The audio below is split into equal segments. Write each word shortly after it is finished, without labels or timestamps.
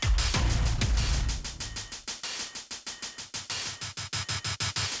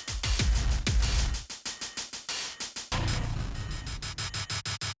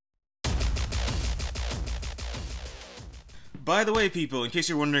By the way, people, in case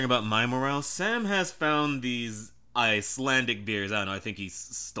you're wondering about my morale, Sam has found these Icelandic beers. I don't know, I think he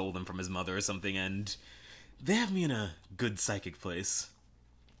stole them from his mother or something, and they have me in a good psychic place.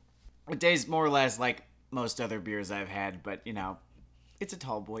 It tastes more or less like most other beers I've had, but, it's a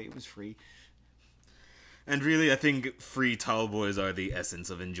tall boy. It was free. And really, I think free tall boys are the essence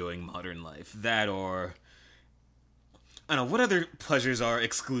of enjoying modern life. That or... I don't know, what other pleasures are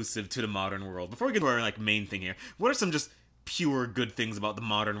exclusive to the modern world? Before we get to our main thing here, what are some just pure good things about the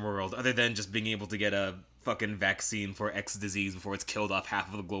modern world, other than just being able to get a fucking vaccine for X disease before it's killed off half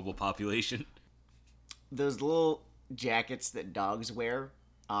of the global population? Those little jackets that dogs wear,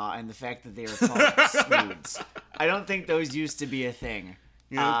 and the fact that they are called snoods. I don't think those used to be a thing.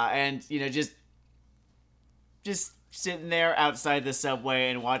 And, just sitting there outside the subway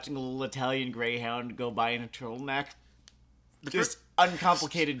and watching a little Italian greyhound go by in a turtleneck. Just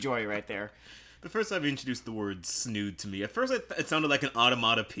uncomplicated joy right there. The first time you introduced the word snood to me, at first it sounded like an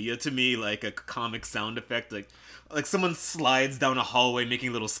onomatopoeia to me, like a comic sound effect, like someone slides down a hallway making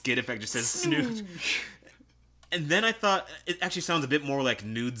a little skid effect, just says snood. And then I thought it actually sounds a bit more like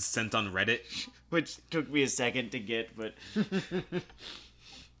nudes sent on Reddit. Which took me a second to get, but...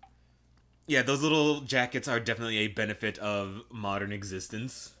 Yeah, those little jackets are definitely a benefit of modern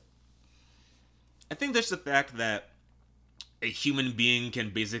existence. I think there's the fact that a human being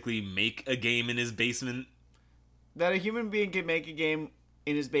can basically make a game in his basement. That a human being can make a game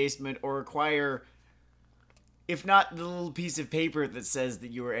in his basement or acquire, if not the little piece of paper that says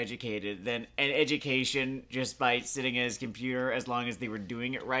that you were educated, then an education just by sitting at his computer as long as they were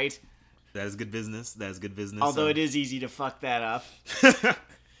doing it right. That is good business. That is good business. Although it is easy to fuck that up.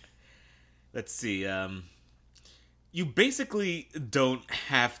 Let's see. You basically don't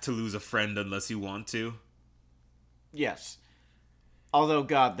have to lose a friend unless you want to. Yes. Although,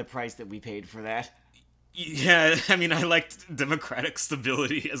 God, the price that we paid for that. Yeah, I mean, I liked democratic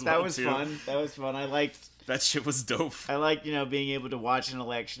stability as well, That was fun. That was fun. I liked... That shit was dope. I like, being able to watch an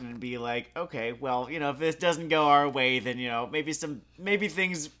election and be like, okay, well, if this doesn't go our way, then, maybe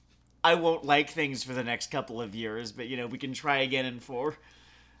things... I won't like things for the next couple of years, but, we can try again in 4.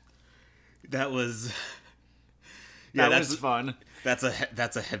 That was... Yeah, that was fun. That's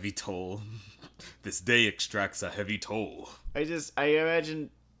a heavy toll. This day extracts a heavy toll. I imagine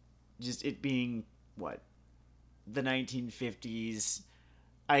just it being, the 1950s,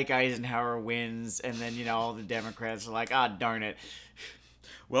 Ike Eisenhower wins, and then, all the Democrats are like, darn it.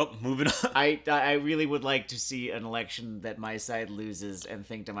 Well, moving on. I really would like to see an election that my side loses and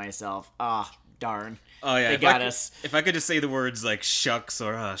think to myself, darn. Oh, yeah. They got us. If I could just say the words like shucks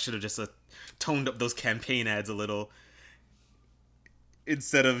or should have just toned up those campaign ads a little,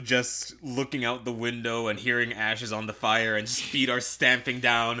 instead of just looking out the window and hearing ashes on the fire and just feet are stamping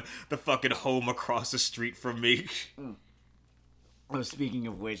down the fucking home across the street from me. Oh, speaking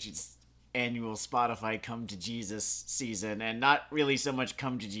of which, it's annual Spotify Come to Jesus season, and not really so much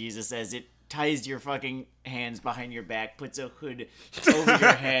Come to Jesus as it ties your fucking hands behind your back, puts a hood over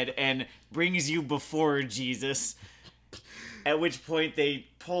your head, and brings you before Jesus, at which point they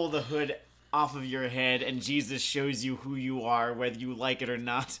pull the hood off of your head, and Jesus shows you who you are, whether you like it or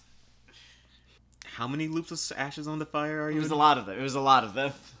not. How many loops of ashes on the fire are you? It was a lot of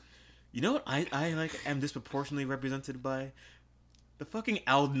them. You know what I am disproportionately represented by? The fucking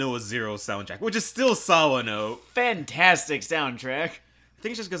Al Noah Zero soundtrack, which is still Sawano. Fantastic soundtrack. I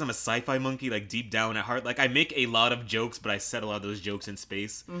think it's just because I'm a sci-fi monkey, deep down at heart. I make a lot of jokes, but I set a lot of those jokes in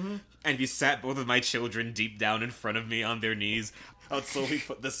space. Mm-hmm. And if you sat both of my children deep down in front of me on their knees, I would slowly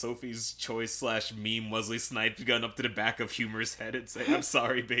put the Sophie's Choice / meme Wesley Snipes gun up to the back of Humor's head and say, "I'm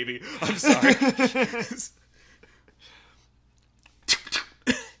sorry, baby. I'm sorry."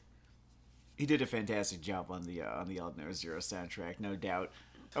 He did a fantastic job on the Al Noah Zero soundtrack, no doubt.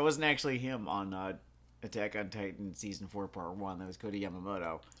 That wasn't actually him on Attack on Titan Season 4 Part 1. That was Kota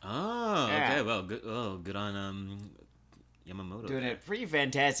Yamamoto. Oh, yeah. Okay. Well, good. Oh, good on Yamamoto. Doing a pretty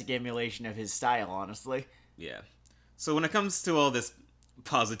fantastic emulation of his style, honestly. Yeah. So when it comes to all this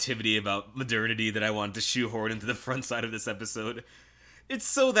positivity about modernity that I wanted to shoehorn into the front side of this episode, it's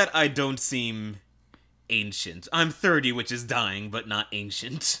so that I don't seem ancient. I'm 30, which is dying, but not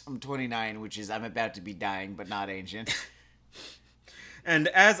ancient. I'm 29, which is I'm about to be dying, but not ancient. And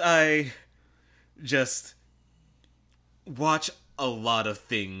as I just watch a lot of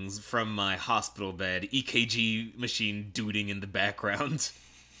things from my hospital bed, EKG machine duding in the background,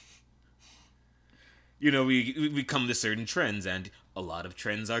 we come to certain trends, and a lot of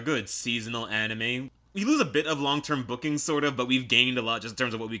trends are good. Seasonal anime. We lose a bit of long-term booking, sort of, but we've gained a lot just in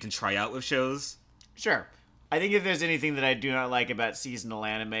terms of what we can try out with shows. Sure. I think if there's anything that I do not like about seasonal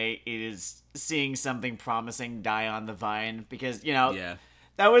anime, it is seeing something promising die on the vine. Because, Yeah.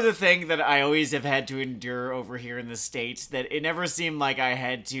 that was a thing that I always have had to endure over here in the States, that it never seemed like I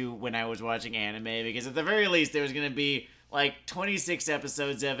had to when I was watching anime. Because at the very least, there was going to be, 26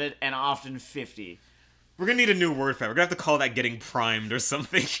 episodes of it, and often 50. We're gonna need a new word for it. We're gonna have to call that getting primed or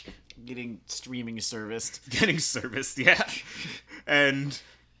something. Getting streaming serviced. Getting serviced, yeah. And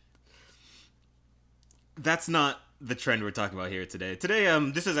that's not the trend we're talking about here today. Today,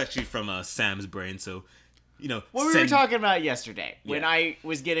 this is actually from Sam's brain, so, What we were talking about yesterday, when Yeah. I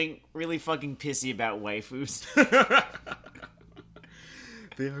was getting really fucking pissy about waifus.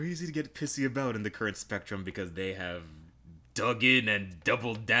 They are easy to get pissy about in the current spectrum because they have dug in and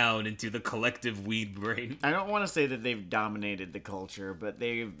doubled down into the collective weed brain. I don't want to say that they've dominated the culture, but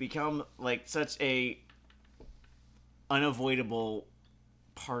they've become such a unavoidable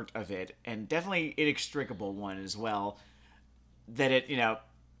part of it, and definitely inextricable one as well, that it,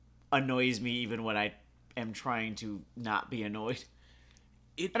 annoys me even when I am trying to not be annoyed.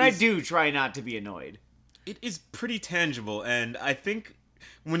 I do try not to be annoyed. It is pretty tangible, and I think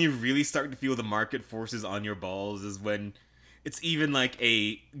when you really start to feel the market forces on your balls is when it's even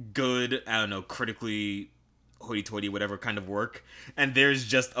a good, I don't know, critically hoity-toity, whatever kind of work, and there's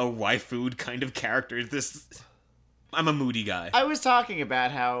just a waifu kind of character. I'm a moody guy. I was talking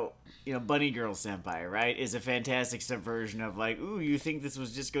about how, Bunny Girl Senpai, right, is a fantastic subversion of ooh, you think this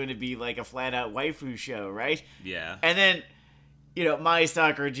was just going to be a flat-out waifu show, right? Yeah. And then, My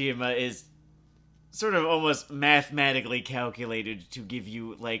Sakurajima is sort of almost mathematically calculated to give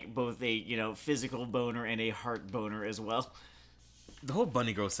you, both a, physical boner and a heart boner as well. The whole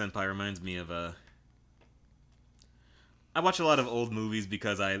Bunny Girl Senpai reminds me of I watch a lot of old movies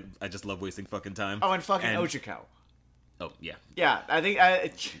because I just love wasting fucking time. Oh, and fucking Ochako. Oh, yeah. Yeah, I think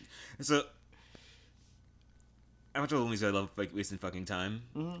So, I watch old movies because I love wasting fucking time.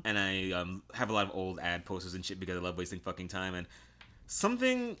 Mm-hmm. And I have a lot of old ad posters and shit because I love wasting fucking time. And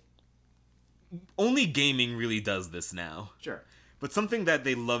something... Only gaming really does this now. Sure. But something that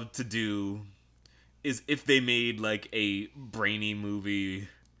they love to do is if they made a brainy movie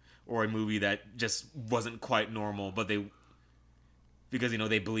or a movie that just wasn't quite normal, but because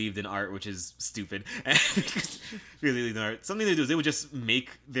they believed in art, which is stupid. And because they believed in art, something they do is they would just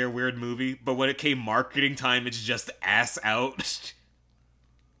make their weird movie, but when it came marketing time, it's just ass out.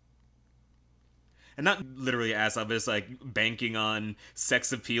 And not literally ass out, but it's banking on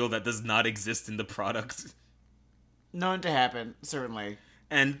sex appeal that does not exist in the product. Known to happen, certainly.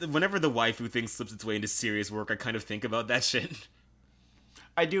 And whenever the waifu thing slips its way into serious work, I kind of think about that shit.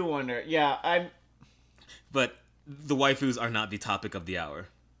 I do wonder. Yeah, But the waifus are not the topic of the hour.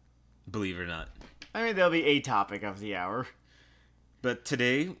 Believe it or not. I mean, they'll be a topic of the hour. But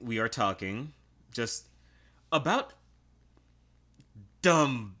today, we are talking just about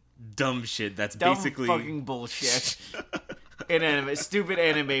dumb shit that's basically... fucking bullshit. Stupid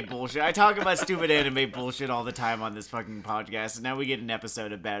anime bullshit. I talk about stupid anime bullshit all the time on this fucking podcast, and now we get an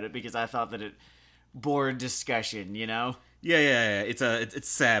episode about it because I thought that it bore discussion, Yeah. It's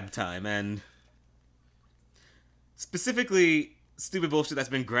SAB time, and specifically stupid bullshit that's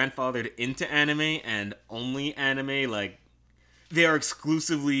been grandfathered into anime and only anime. They are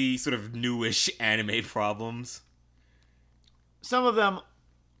exclusively sort of newish anime problems. Some of them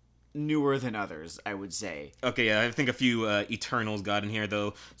newer than others, I would say. Okay, yeah, I think a few Eternals got in here,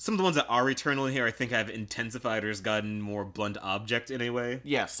 though. Some of the ones that are Eternal in here, I think have intensified or just gotten more blunt object in a way.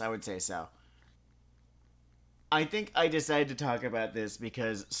 Yes, I would say so. I think I decided to talk about this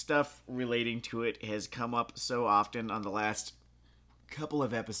because stuff relating to it has come up so often on the last couple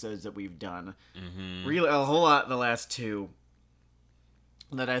of episodes that we've done. Mm-hmm. Really, a whole lot in the last two,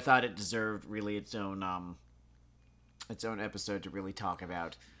 that I thought it deserved really its own episode to really talk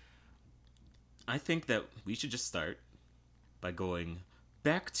about. I think that we should just start by going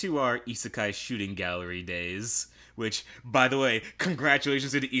back to our isekai shooting gallery days, which, by the way,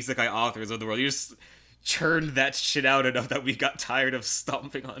 congratulations to the isekai authors of the world. You just churned that shit out enough that we got tired of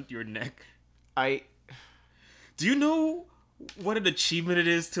stomping on your neck. Do you know what an achievement it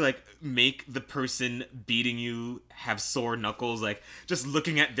is to, make the person beating you have sore knuckles? Just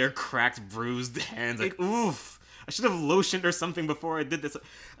looking at their cracked, bruised hands, oof. I should have lotioned or something before I did this.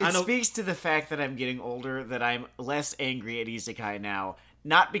 It speaks to the fact that I'm getting older, that I'm less angry at isekai now.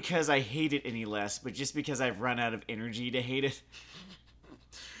 Not because I hate it any less, but just because I've run out of energy to hate it.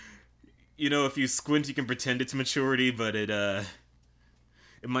 If you squint, you can pretend it's maturity, but it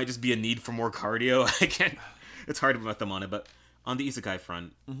might just be a need for more cardio. It's hard to put them on it, but on the isekai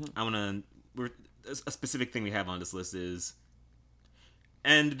front, a specific thing we have on this list is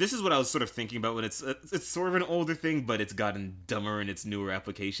And this is what I was sort of thinking about when it's sort of an older thing, but it's gotten dumber in its newer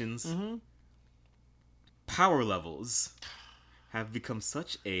applications. Mm-hmm. Power levels have become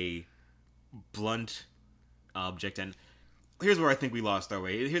such a blunt object, and here's where I think we lost our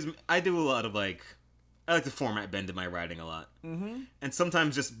way. I do a lot of I like to format bend in my writing a lot. Mm-hmm. And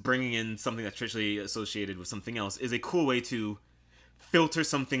sometimes just bringing in something that's traditionally associated with something else is a cool way to filter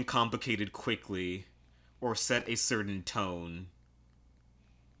something complicated quickly or set a certain tone.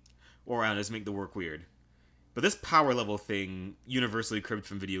 Or just make the work weird. But this power level thing, universally cribbed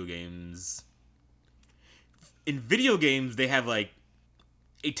from video games. In video games, they have a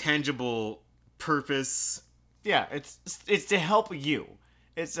tangible purpose. Yeah, it's to help you.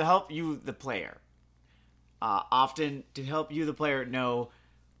 It's to help you, the player. Often to help you, the player, know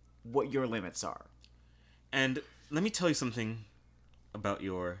what your limits are. And let me tell you something about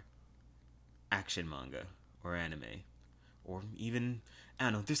your action manga or anime, or even, I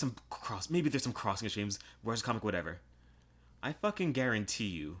don't know, there's some crossing games, where's comic, whatever. I fucking guarantee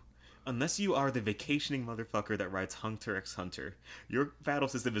you, unless you are the vacationing motherfucker that writes Hunter x Hunter, your battle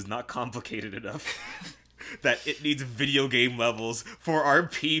system is not complicated enough that it needs video game levels for our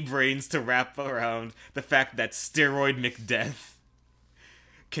pea-brains to wrap around the fact that Steroid McDeath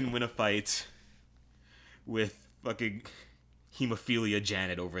can win a fight with fucking hemophilia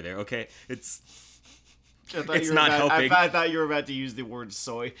Janet over there, okay? It's not helping. I thought you were about to use the word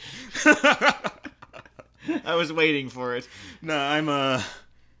soy. I was waiting for it. No,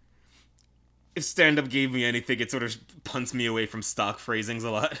 if stand-up gave me anything, it sort of punts me away from stock phrasings a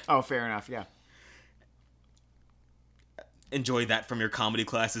lot. Oh, fair enough, yeah. Enjoy that from your comedy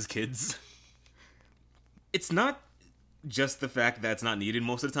classes, kids. It's not just the fact that it's not needed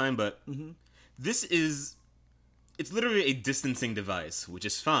most of the time, but it's literally a distancing device, which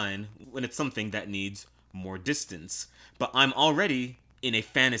is fine when it's something that needs more distance. But I'm already in a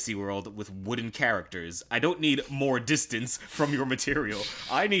fantasy world with wooden characters. I don't need more distance from your material.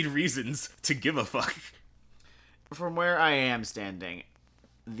 I need reasons to give a fuck. From where I am standing,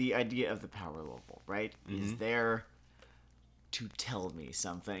 the idea of the power level, right, is there to tell me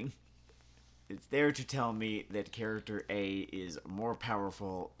something. It's there to tell me that character A is more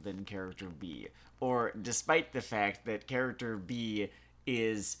powerful than character B. Or, despite the fact that character B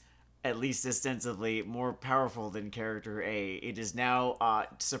is, at least ostensibly, more powerful than character A, it is now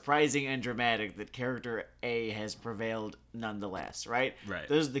surprising and dramatic that character A has prevailed nonetheless, right? Right.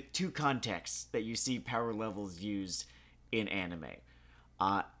 Those are the two contexts that you see power levels used in anime.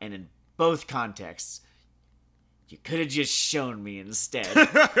 And in both contexts, you could have just shown me instead.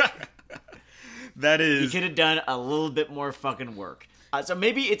 That is... You could have done a little bit more fucking work. So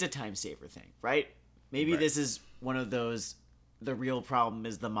maybe it's a time saver thing, right? Maybe this is one of those, the real problem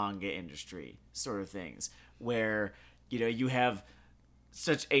is the manga industry sort of things, where, you have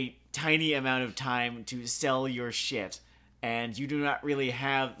such a tiny amount of time to sell your shit, and you do not really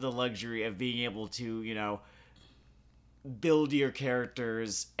have the luxury of being able to, build your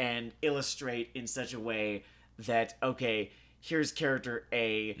characters and illustrate in such a way that, okay, here's character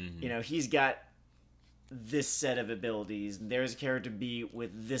A, he's got this set of abilities, and there's character B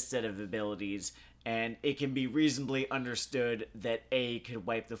with this set of abilities, and it can be reasonably understood that A could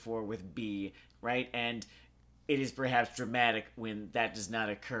wipe the floor with B, right? And it is perhaps dramatic when that does not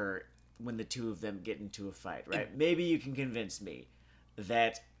occur when the two of them get into a fight, right? Maybe you can convince me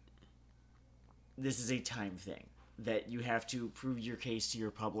that this is a time thing, that you have to prove your case to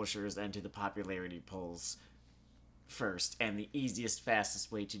your publishers and to the popularity polls first, and the easiest,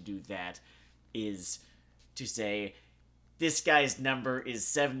 fastest way to do that is to say, this guy's number is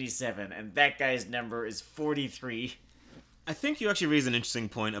 77, and that guy's number is 43. I think you actually raised an interesting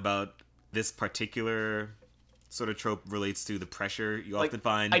point about this particular sort of trope relates to the pressure you often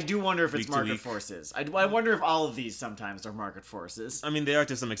find. I do wonder if it's market forces. I wonder if all of these sometimes are market forces. I mean, they are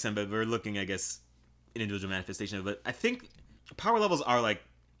to some extent, but we're looking, I guess, in individual manifestation of it. I think power levels are like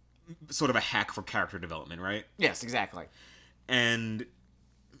sort of a hack for character development, right? Yes, exactly. And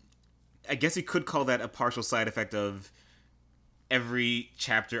I guess you could call that a partial side effect of every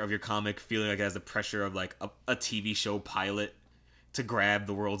chapter of your comic feeling like it has the pressure of like a TV show pilot to grab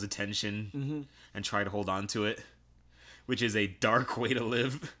the world's attention and try to hold on to it, which is a dark way to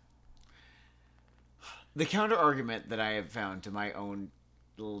live. The counter argument that I have found to my own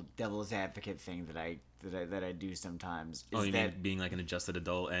little devil's advocate thing that I do sometimes is mean being like an adjusted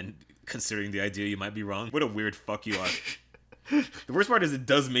adult and considering the idea you might be wrong? What a weird fuck you are. The worst part is it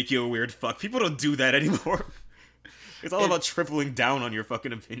does make you a weird fuck. People don't do that anymore. It's all about tripling down on your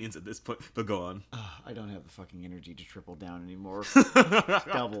fucking opinions at this point. But go on. I don't have the fucking energy to triple down anymore.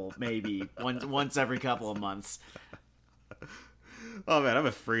 Double, maybe. Once every couple of months. Oh man, I'm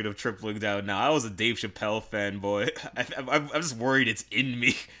afraid of tripling down now. I was a Dave Chappelle fanboy. I'm just worried it's in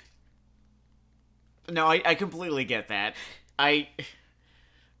me. No, I completely get that.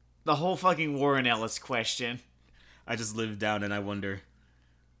 The whole fucking Warren Ellis question. I just live down and I wonder,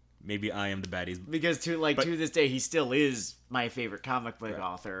 maybe I am the baddies. Because to this day, he still is my favorite comic book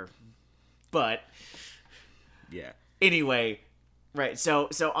author. But yeah. Anyway, right? So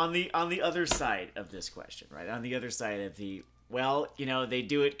on the other side of this question, right? On the other side of the they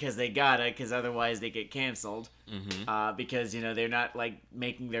do it because they gotta, because otherwise they get canceled. Mm-hmm. Because they're not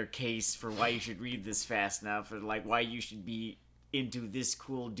making their case for why you should read this fast enough, or why you should be into this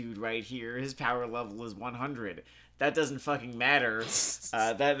cool dude right here. His power level is 100. That doesn't fucking matter.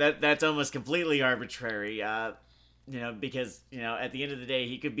 That's almost completely arbitrary. Because at the end of the day,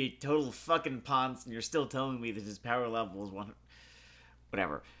 he could be total fucking ponce, and you're still telling me that his power level is 100.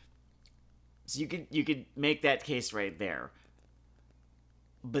 Whatever. So you could make that case right there.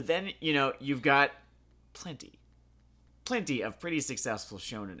 But then you've got plenty of pretty successful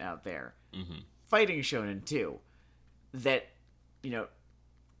shonen out there, fighting shonen too, that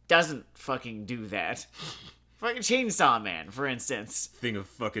doesn't fucking do that. Fucking Chainsaw Man, for instance. Thing of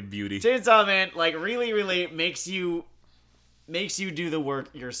fucking beauty. Chainsaw Man, really, really makes you do the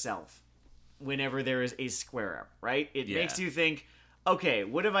work yourself whenever there is a square up, right? It makes you think, okay,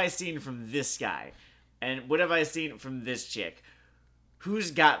 what have I seen from this guy? And what have I seen from this chick?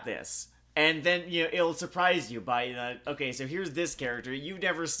 Who's got this? And then, it'll surprise you by, okay, so here's this character. You've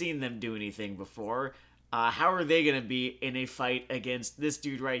never seen them do anything before. How are they going to be in a fight against this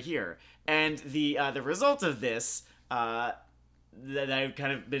dude right here? And the result of this, that I've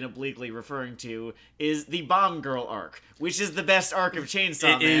kind of been obliquely referring to, is the Bomb Girl arc, which is the best arc of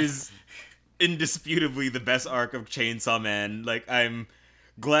Chainsaw Man. It is indisputably the best arc of Chainsaw Man. I'm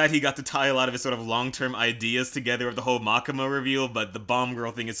glad he got to tie a lot of his sort of long-term ideas together with the whole Makima reveal, but the Bomb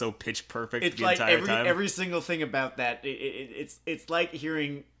Girl thing is so pitch perfect the entire time. Every single thing about that, it's like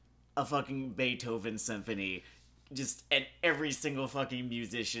hearing a fucking Beethoven symphony, and every single fucking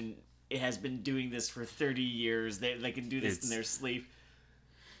musician has been doing this for 30 years. They can do this in their sleep.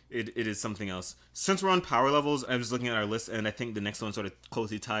 It is something else. Since we're on power levels, I was looking at our list, and I think the next one's sort of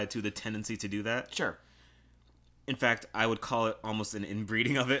closely tied to the tendency to do that. Sure. In fact, I would call it almost an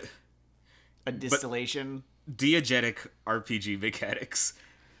inbreeding of it. A distillation? Diegetic RPG mechanics,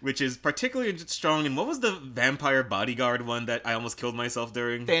 which is particularly strong in, what was the Vampire Bodyguard one that I almost killed myself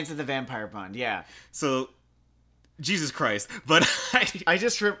during? Dance of the Vampire Bond, yeah. So, Jesus Christ, but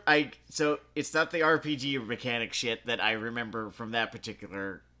so it's not the RPG mechanic shit that I remember from that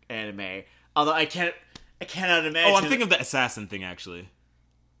particular anime. Although I cannot imagine. Oh, I'm thinking of the assassin thing, actually.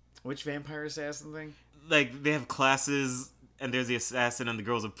 Which vampire assassin thing? They have classes, and there's the assassin, and the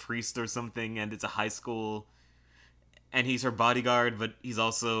girl's a priest or something, and it's a high school, and he's her bodyguard, but they're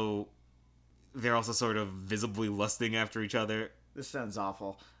also sort of visibly lusting after each other. This sounds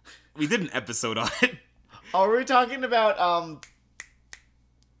awful. We did an episode on it. Oh, we're talking about,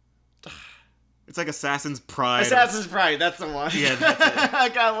 It's like Assassin's Pride. Assassin's Pride, that's the one. Yeah, that's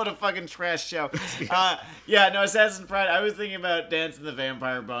it. God, what a fucking trash show. Assassin's Pride. I was thinking about Dance in the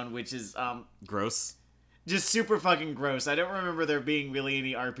Vampire Bond, which is, gross. Just super fucking gross. I don't remember there being really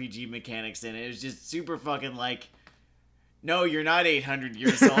any RPG mechanics in it. It was just super fucking no, you're not 800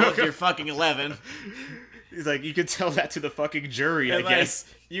 years old. You're fucking 11. He's like, you could tell that to the fucking jury, I guess.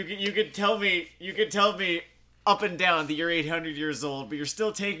 You could tell me up and down that you're 800 years old, but you're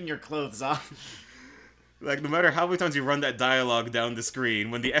still taking your clothes off. No matter how many times you run that dialogue down the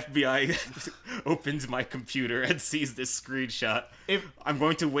screen, when the FBI opens my computer and sees this screenshot, I'm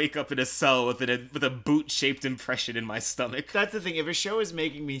going to wake up in a cell with a boot-shaped impression in my stomach. That's the thing. If a show is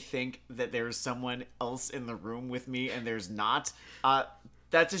making me think that there's someone else in the room with me and there's not,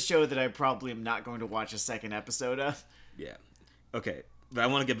 that's a show that I probably am not going to watch a second episode of. Yeah. Okay. But I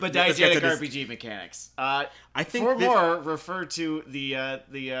want to get... But diegetic RPG mechanics. I think more, refer to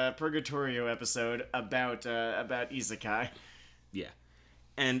the Purgatorio episode about isekai. Yeah.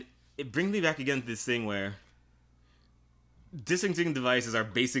 And it brings me back again to this thing where distancing devices are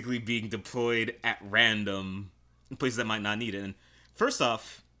basically being deployed at random in places that might not need it. And first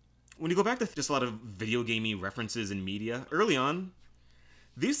off, when you go back to just a lot of video gamey references in media, early on,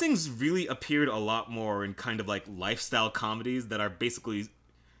 these things really appeared a lot more in kind of lifestyle comedies that are basically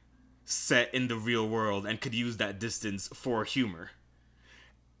set in the real world and could use that distance for humor.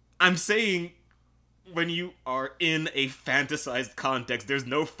 I'm saying when you are in a fantasized context, there's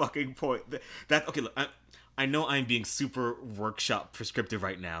no fucking point. Okay, look, I know I'm being super workshop prescriptive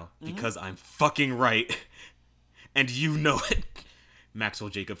right now because I'm fucking right. And you know it. Maxwell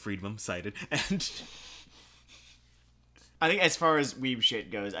Jacob Friedman cited. And... I think as far as weeb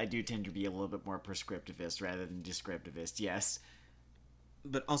shit goes, I do tend to be a little bit more prescriptivist rather than descriptivist, yes.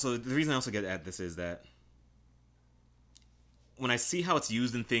 But also, the reason I also get at this is that when I see how it's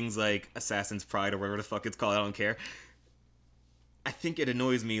used in things like Assassin's Pride or whatever the fuck it's called, I don't care. I think it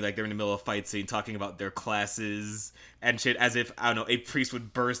annoys me, like, they're in the middle of a fight scene talking about their classes and shit as if, I don't know, a priest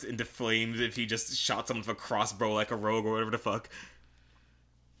would burst into flames if he just shot someone with a crossbow like a rogue or whatever the fuck.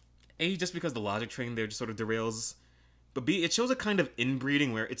 A, just because the logic train there just sort of derails. But B, it shows a kind of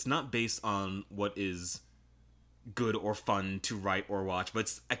inbreeding where it's not based on what is good or fun to write or watch,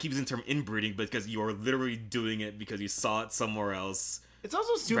 but I keep using the term inbreeding because you're literally doing it because you saw it somewhere else. It's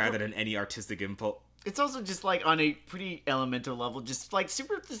also super... rather than any artistic impulse. It's also just, like, on a pretty elemental level, just, like,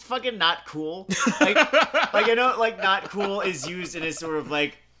 super just fucking not cool. Like, I know, like, not cool is used in a sort of,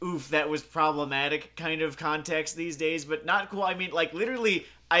 like, oof, that was problematic kind of context these days, but not cool, I mean, like, literally,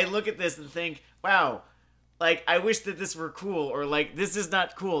 I look at this and think, wow, like, I wish that this were cool, or, like, this is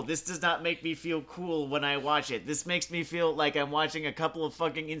not cool, this does not make me feel cool when I watch it. This makes me feel like I'm watching a couple of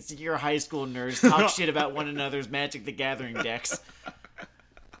fucking insecure high school nerds talk shit about one another's Magic the Gathering decks.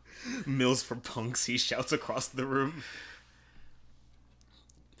 Mills for punks, he shouts across the room.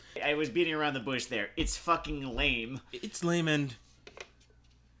 I was beating around the bush there. It's fucking lame. It's lame, and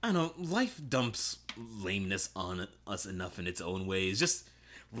I don't know, life dumps lameness on us enough in its own ways. Just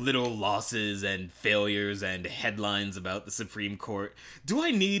little losses and failures and headlines about the Supreme Court. Do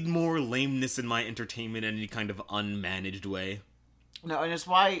I need more lameness in my entertainment in any kind of unmanaged way? No, and it's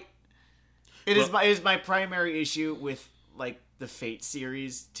why it is my primary issue with, like, the Fate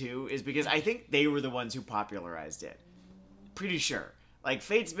series too, is because I think they were the ones who popularized it. Pretty sure. Like,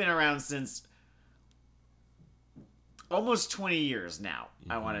 Fate's been around since almost 20 years now,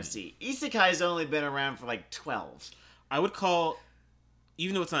 I want to see. Isekai's only been around for, like, 12. I would call,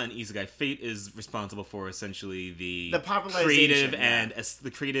 even though it's not an isekai, Fate is responsible for essentially the popularization, creative yeah. and the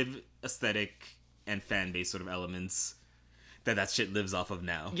creative, aesthetic, and fan base sort of elements that shit lives off of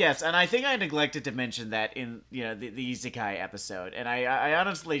now. Yes, and I think I neglected to mention that in, you know, the Isekai episode, and I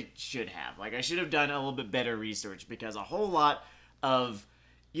honestly should have. Like, I should have done a little bit better research, because a whole lot of,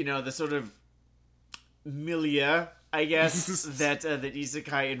 you know, the sort of milieu, I guess, that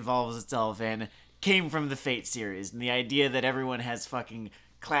Isekai involves itself in came from the Fate series, and the idea that everyone has fucking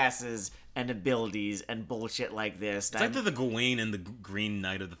classes and abilities and bullshit like this. It's like the Gawain and the Green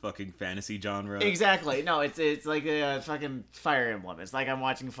Knight of the fucking fantasy genre. Exactly. No, it's like a fucking Fire Emblem. It's like I'm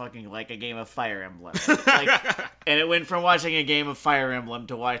watching fucking, like, a game of Fire Emblem. Like, and it went from watching a game of Fire Emblem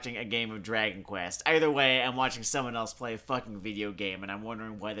to watching a game of Dragon Quest. Either way, I'm watching someone else play a fucking video game, and I'm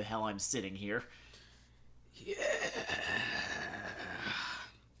wondering why the hell I'm sitting here. Yeah.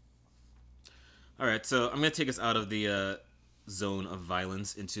 Alright, so I'm going to take us out of the zone of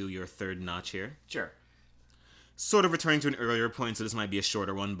violence into your third notch here. Sure. Sort of returning to an earlier point, so this might be a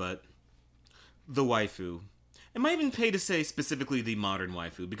shorter one, but the waifu. It might even pay to say specifically the modern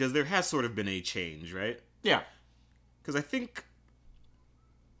waifu, because there has sort of been a change, right? Yeah. Because I think,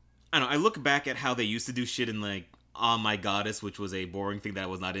 I don't know, I look back at how they used to do shit in, like, Oh My Goddess, which was a boring thing that I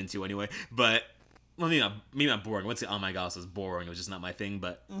was not into anyway, but, well, maybe not boring. I wouldn't say Oh My Goddess was boring, it was just not my thing,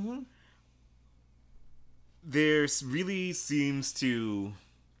 but there really seems to,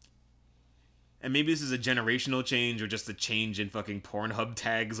 and maybe this is a generational change or just a change in fucking Pornhub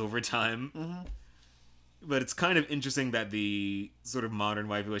tags over time, but it's kind of interesting that the sort of modern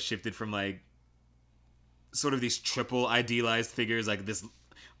waifu has shifted from, like, sort of these triple idealized figures, like this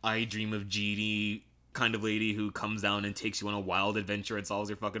I Dream of Genie kind of lady who comes down and takes you on a wild adventure and solves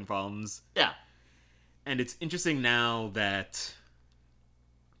your fucking problems. Yeah. And it's interesting now that,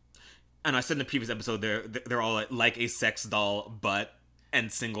 and I said in the previous episode, they're all like a sex doll, but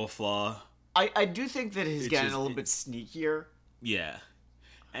and single flaw. I do think that it's gotten a little bit sneakier. Yeah.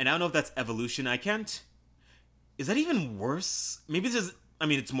 And I don't know if that's evolution. I can't. Is that even worse? Maybe this is, I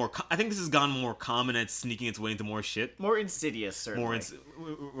mean, it's more, I think this has gone more common at sneaking its way into more shit. More insidious, certainly.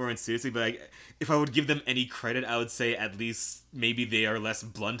 More insidious, but like, if I would give them any credit, I would say at least maybe they are less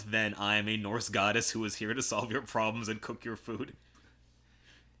blunt than I am a Norse goddess who is here to solve your problems and cook your food.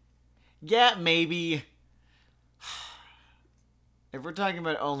 Yeah, maybe. If we're talking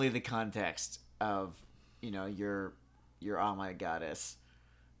about only the context of, you know, your Oh My Goddess.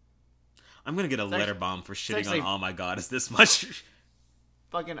 I'm gonna get a letter bomb for shitting on Oh My Goddess this much.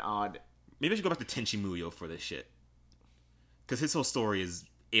 Fucking odd. Maybe I should go back to Tenchi Muyo for this shit. Because his whole story is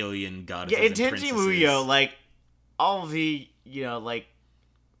alien goddesses and and Tenchi Muyo, like, all the, you know, like,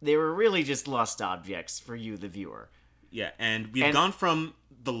 they were really just lust objects for you, the viewer. Yeah, and we've gone from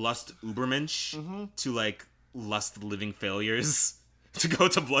the lust Ubermensch to, like, lust living failures to go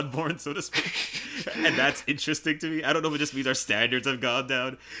to Bloodborne, so to speak. And that's interesting to me. I don't know if it just means our standards have gone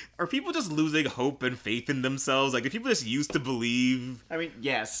down. Are people just losing hope and faith in themselves? Like, if people just used to believe... I mean,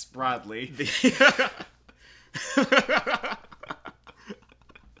 yes, broadly.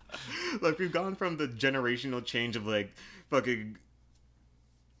 Like, we've gone from the generational change of, like, fucking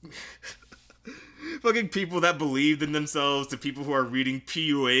people that believed in themselves to people who are reading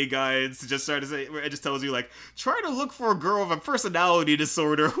PUA guides to just start to say, where it just tells you, like, try to look for a girl with a personality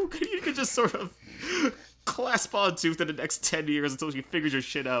disorder who you can just sort of clasp onto for the next 10 years until she figures your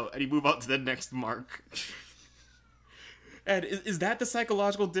shit out and you move on to the next mark. And is that the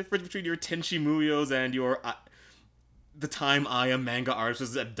psychological difference between your Tenchi Muyos and your... the time I am manga artist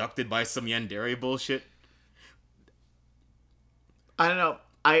was abducted by some yandere bullshit? I don't know.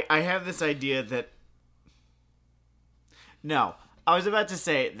 I have this idea that... No. I was about to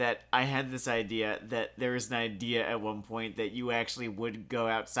say that I had this idea that there was an idea at one point that you actually would go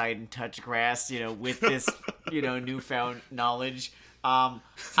outside and touch grass, with this, newfound knowledge. I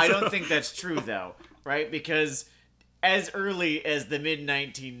don't think that's true, though, right? Because as early as the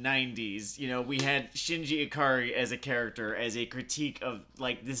mid-1990s, we had Shinji Ikari as a character, as a critique of,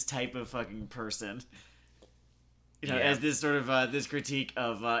 like, this type of fucking person. As this sort of, this critique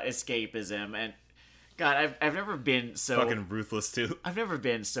of escapism. And, God, I've never been so... Fucking ruthless, too. I've never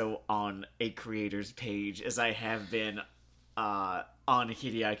been so on a creator's page as I have been on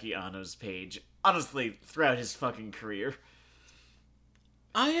Hideaki Anno's page. Honestly, throughout his fucking career.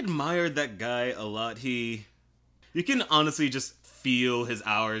 I admired that guy a lot. You can honestly just feel his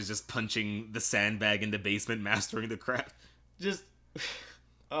hours just punching the sandbag in the basement, mastering the craft. Just...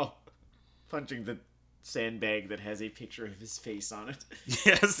 Oh. Punching the sandbag that has a picture of his face on it.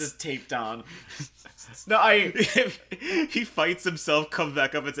 Yes. Just taped on. No, He fights himself, comes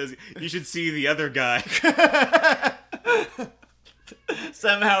back up and says, you should see the other guy.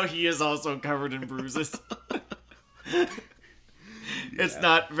 Somehow he is also covered in bruises. It's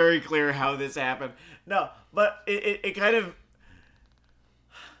not very clear how this happened. No, but it kind of...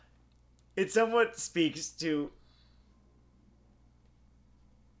 It somewhat speaks to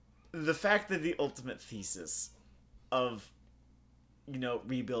the fact that the ultimate thesis of,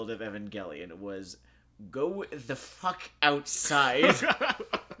 Rebuild of Evangelion was go the fuck outside.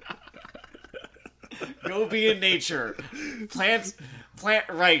 Go be in nature. Plant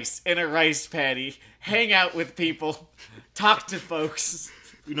rice in a rice paddy. Hang out with people. Talk to folks.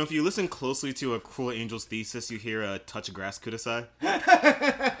 If you listen closely to a Cruel Angel's thesis, you hear a touch grass kudasai.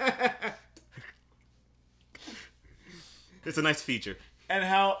 It's a nice feature. And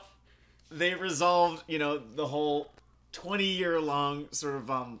how they resolved, the whole 20-year-long sort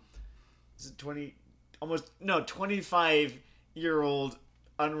of, 25-year-old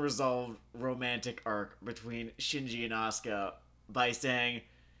unresolved romantic arc between Shinji and Asuka by saying,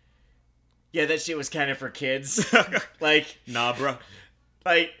 yeah, that shit was kind of for kids. Like, nah, bro.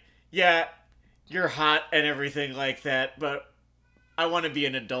 Like, yeah, you're hot and everything like that, but I want to be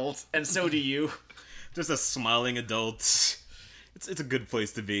an adult, and so do you. Just a smiling adult. It's a good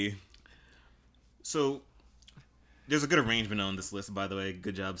place to be. So, there's a good arrangement on this list, by the way.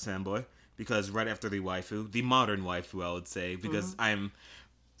 Good job, Samboy. Because right after the waifu, the modern waifu, I would say, because I'm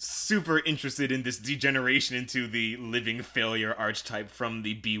super interested in this degeneration into the living failure archetype from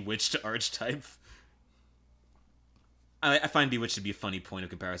the Bewitched archetype. I find Bewitched to be a funny point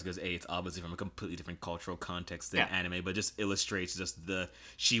of comparison because it's obviously from a completely different cultural context than anime, but just illustrates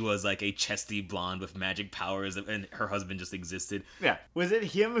she was like a chesty blonde with magic powers and her husband just existed. Yeah. Was it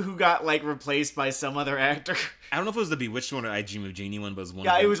him who got replaced by some other actor? I don't know if it was the Bewitched one or Ijimu Genie one, but it was one.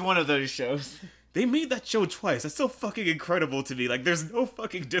 Yeah, it was one of those shows. They made that show twice. That's so fucking incredible to me. Like, there's no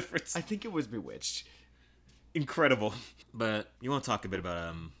fucking difference. I think it was Bewitched. Incredible. But you want to talk a bit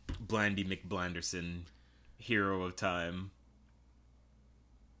about Blandy McBlanderson, Hero of Time.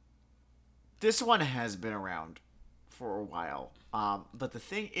 This one has been around for a while, but the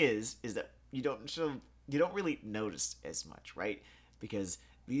thing is that you don't really notice as much, right? Because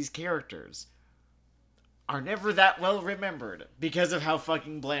these characters are never that well remembered because of how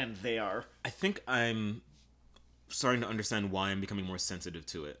fucking bland they are. I think I'm starting to understand why I'm becoming more sensitive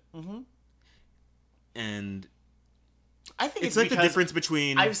to it. Mm-hmm. And I think it's like the difference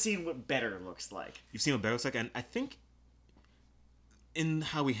between... I've seen what better looks like. You've seen what better looks like, and I think in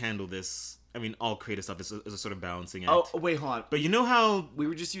how we handle this, I mean, all creative stuff is a sort of balancing act. Oh, wait, hold on. But you know how... We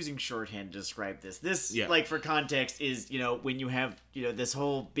were just using shorthand to describe this. This, yeah. For context, is, when you have, this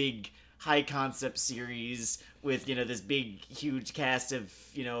whole big high-concept series with, this big, huge cast of,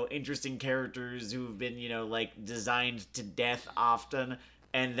 interesting characters who've been, designed to death often,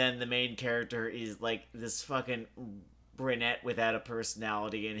 and then the main character is, this fucking brunette without a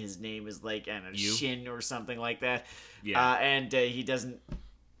personality, and his name is like, I don't know, You? Shin or something like that. Yeah. And he doesn't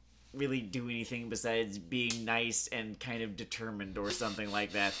really do anything besides being nice and kind of determined or something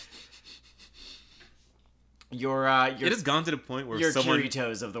like that. Your It has gone to the point where if someone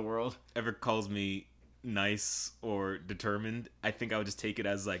Kiritos of the world. ever calls me nice or determined, I think I would just take it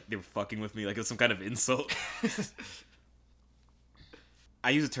as like they were fucking with me, like it was some kind of insult. I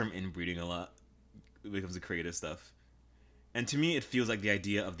use the term inbreeding a lot when it comes to creative stuff. And to me, it feels like the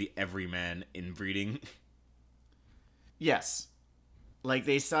idea of the everyman inbreeding. Yes. Like,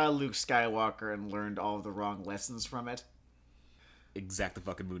 they saw Luke Skywalker and learned all of the wrong lessons from it. Exact the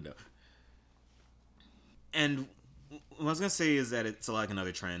fucking mundo. And what I was gonna say is that it's a lot like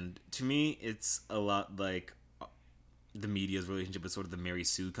another trend. To me, it's a lot like the media's relationship with sort of the Mary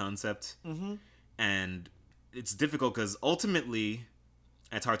Sue concept. Mm-hmm. And it's difficult because ultimately,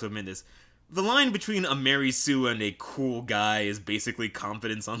 it's hard to admit this, the line between a Mary Sue and a cool guy is basically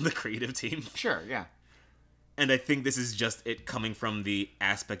competence on the creative team. Sure, yeah. And I think this is just it coming from the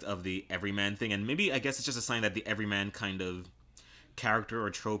aspect of the everyman thing. And maybe, I guess it's just a sign that the everyman kind of character or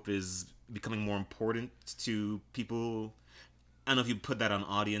trope is becoming more important to people. I don't know if you put that on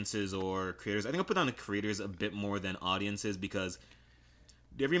audiences or creators. I think I put that on the creators a bit more than audiences, because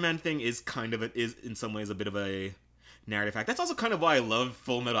the everyman thing is kind of is in some ways a bit of a narrative fact. That's also kind of why I love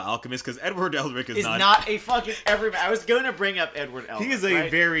Full Metal Alchemist, because Edward Elric is not a fucking everyman. I was going to bring up Edward Elric. He is a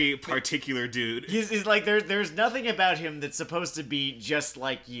right? very particular dude. He's like there's nothing about him that's supposed to be just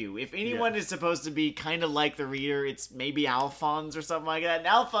like you. If anyone is supposed to be kind of like the reader, it's maybe Alphonse or something like that. And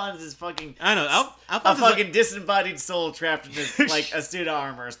Alphonse is fucking I know. a Alphonse is fucking disembodied soul trapped in like a suit of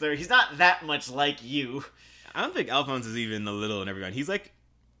armor. So he's not that much like you. I don't think Alphonse is even a little in everyone. He's like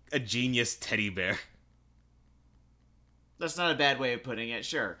a genius teddy bear. That's not a bad way of putting it,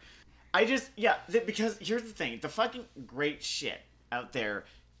 sure. Because here's the thing. The fucking great shit out there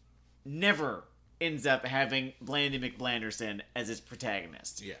never ends up having Blandy McBlanderson as its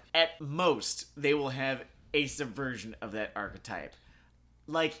protagonist. Yeah. At most, they will have a subversion of that archetype.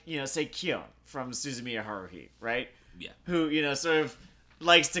 Like, say Kyon from Suzumiya Haruhi, right? Yeah. Who, sort of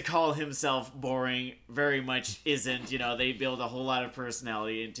likes to call himself boring, very much isn't. They build a whole lot of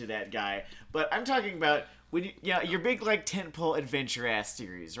personality into that guy. But I'm talking about when your big like tentpole adventure ass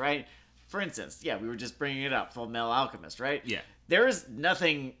series, right? For instance, we were just bringing it up, Full Metal Alchemist, right? Yeah. There is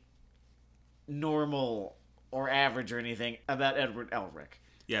nothing normal or average or anything about Edward Elric.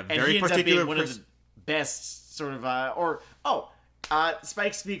 Yeah, And very he ends up particular being one of the best sort of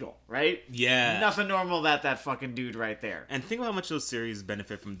Spike Spiegel, right? Yeah. Nothing normal about that fucking dude right there. And think about how much those series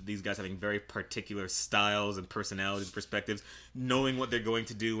benefit from these guys having very particular styles and personalities and perspectives, knowing what they're going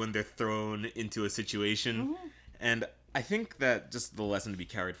to do when they're thrown into a situation. Mm-hmm. And I think that just the lesson to be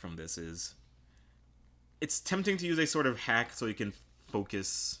carried from this is it's tempting to use a sort of hack so you can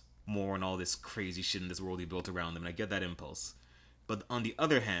focus more on all this crazy shit in this world you built around them, and I get that impulse. But on the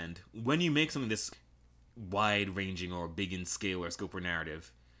other hand, when you make something this wide-ranging or big in scale or scope or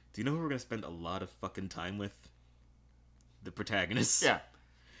narrative, do you know who we're going to spend a lot of fucking time with? The protagonists. Yeah.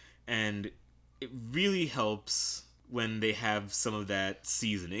 And it really helps when they have some of that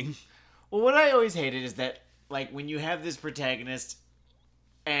seasoning. Well, what I always hated is that, like, when you have this protagonist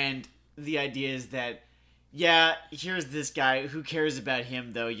and the idea is that, here's this guy, who cares about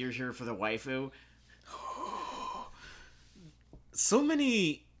him, though? You're here for the waifu. So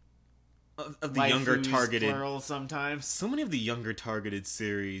many of the younger targeted plural sometimes. So many of the younger targeted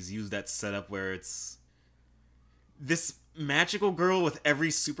series use that setup where it's this magical girl with every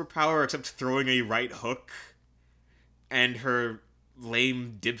superpower except throwing a right hook and her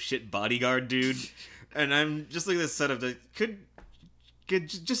lame dipshit bodyguard dude. And I'm just like this setup that could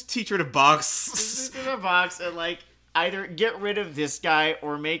just teach her to box. Just teach her to box and like either get rid of this guy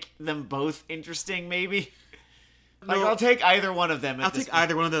or make them both interesting, maybe. Like, no, I'll take either one of them. I'll take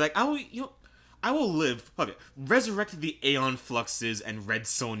either one of them. Like, I will live. Okay, resurrect the Aeon Fluxes and Red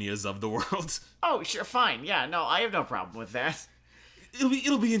Sonias of the world. Oh, sure, fine. Yeah, no, I have no problem with that.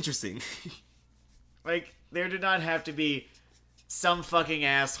 It'll be interesting. Like, there did not have to be some fucking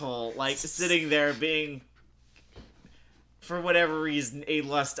asshole like sitting there being, for whatever reason, a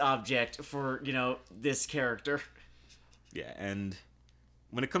lust object for this character. Yeah, and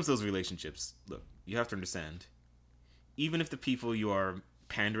when it comes to those relationships, look, you have to understand. Even if the people you are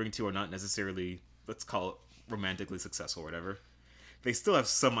pandering to are not necessarily, let's call it, romantically successful or whatever, they still have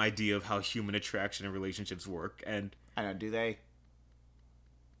some idea of how human attraction and relationships work, and... I don't, do they?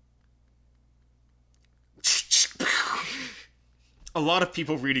 A lot of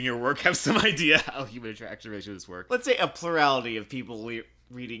people reading your work have some idea how human attraction relationships work. Let's say a plurality of people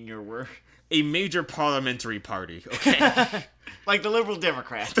reading your work. A major parliamentary party, okay? Like the Liberal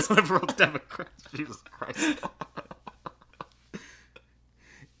Democrats. The Liberal Democrats. Jesus Christ.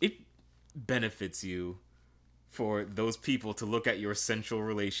 It benefits you for those people to look at your central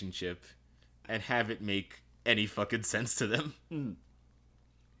relationship and have it make any fucking sense to them.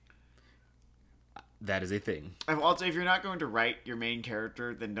 That is a thing. Also, if you're not going to write your main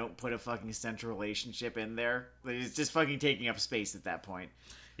character, then don't put a fucking central relationship in there. It's just fucking taking up space at that point.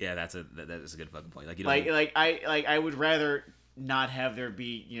 Yeah, that is a good fucking point. Like you don't I would rather not have there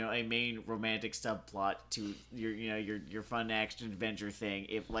be, you know, a main romantic subplot to your fun action adventure thing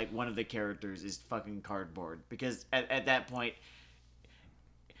if like one of the characters is fucking cardboard, because at that point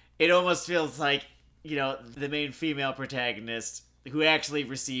it almost feels like, you know, the main female protagonist who actually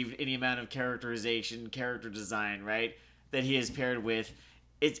received any amount of characterization, character design, right, that he is paired with,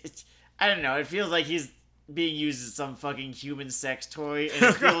 it's I don't know, it feels like he's being used as some fucking human sex toy, and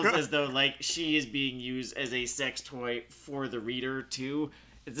it feels as though like she is being used as a sex toy for the reader too.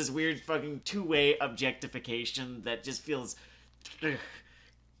 It's this weird fucking two-way objectification that just feels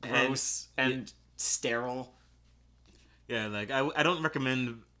gross and sterile. Yeah, like I don't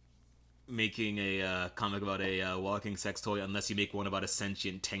recommend making a comic about a walking sex toy unless you make one about a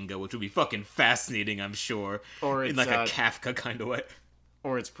sentient Tenga, which would be fucking fascinating, I'm sure. Or it's in like a Kafka kind of way.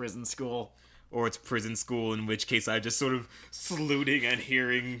 Or it's prison school. Or it's prison school, in which case I'm just sort of saluting and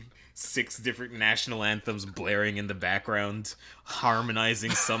hearing 6 different national anthems blaring in the background,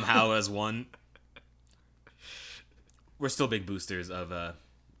 harmonizing somehow as one. We're still big boosters of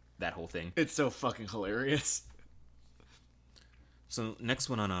that whole thing. It's so fucking hilarious. So next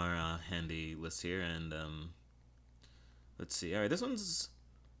one on our handy list here, and let's see. All right, this one is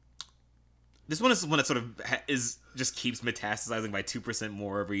one that sort of just keeps metastasizing by 2%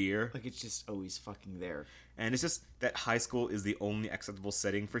 more every year. Like, it's just always fucking there. And it's just that high school is the only acceptable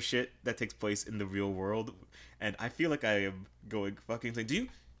setting for shit that takes place in the real world, and I feel like I am going fucking insane.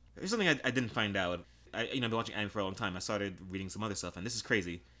 There's something I didn't find out. I've been watching anime for a long time. I started reading some other stuff, and this is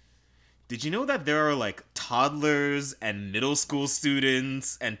crazy. Did you know that there are, like, toddlers and middle school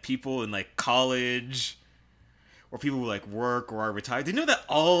students and people in, like, college, or people who, like, work or are retired? Did you know that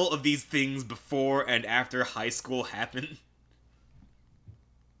all of these things before and after high school happen?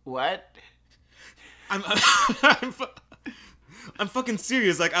 What? I'm fucking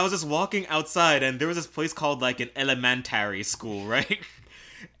serious. Like, I was just walking outside, and there was this place called, like, an elementary school, right?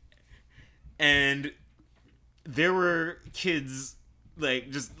 And there were kids,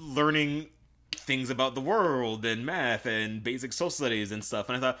 like, just learning things about the world and math and basic social studies and stuff.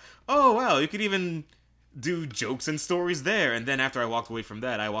 And I thought, oh, wow, you could even do jokes and stories there. And then after I walked away from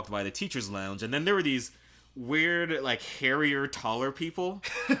that, I walked by the teacher's lounge, and then there were these weird, like, hairier, taller people.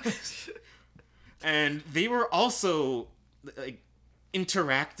 And they were also, like,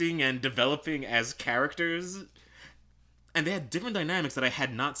 interacting and developing as characters. And they had different dynamics that I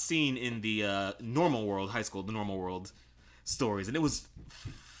had not seen in the normal world, high school, the normal world stories. And it was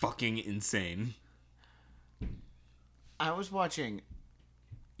fucking insane. I was watching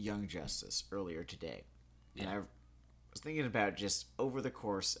Young Justice earlier today. Yeah. And I was thinking about just over the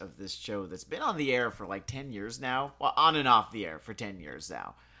course of this show that's been on the air for like 10 years now. Well, on and off the air for 10 years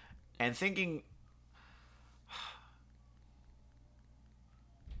now. And thinking,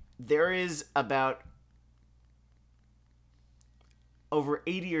 there is about over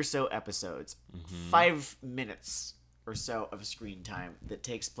 80 or so episodes, 5 minutes or so of screen time that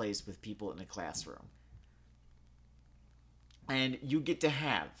takes place with people in a classroom. And you get to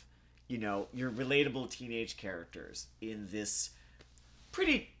have, you know, your relatable teenage characters in this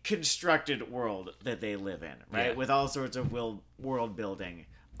pretty constructed world that they live in, right? Yeah. With all sorts of world building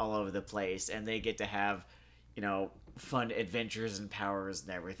all over the place. And they get to have, you know, fun adventures and powers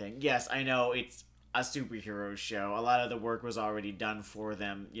and everything. Yes, I know it's a superhero show. A lot of the work was already done for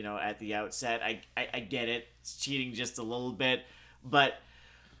them, you know, at the outset. I get it. It's cheating just a little bit. But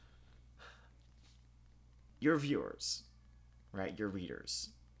your viewers, right, your readers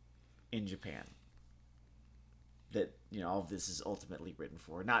in Japan, that, you know, all of this is ultimately written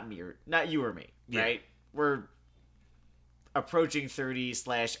for, not me or not you or me, right? Yeah. We're approaching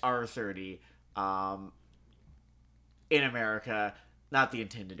 30/R30 in America, not the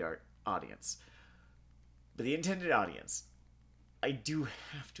intended audience. But the intended audience, I do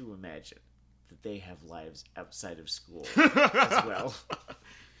have to imagine that they have lives outside of school as well.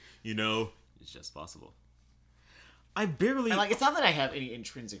 You know, it's just possible. And, like, it's not that I have any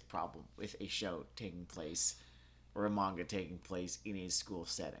intrinsic problem with a show taking place or a manga taking place in a school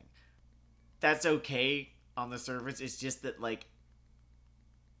setting. That's okay on the surface. It's just that, like,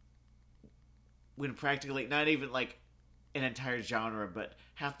 when practically not even, like, an entire genre, but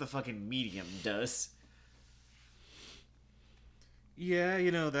half the fucking medium does. Yeah,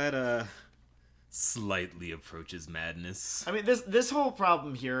 that slightly approaches madness. I mean, this whole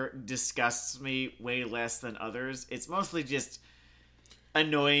problem here disgusts me way less than others. It's mostly just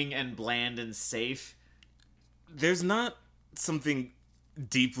annoying and bland and safe. There's not something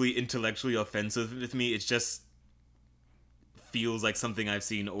deeply intellectually offensive with me. It just feels like something I've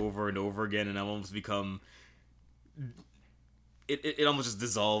seen over and over again, and I've almost become... It almost just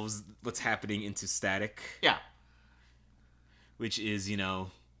dissolves what's happening into static. Yeah. Which is,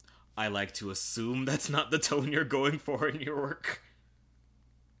 I like to assume that's not the tone you're going for in your work.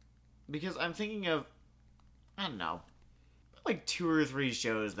 Because I'm thinking of, I don't know, like 2 or 3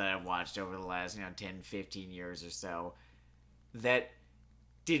 shows that I've watched over the last, 10, 15 years or so that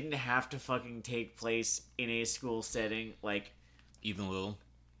didn't have to fucking take place in a school setting, like... Even a little?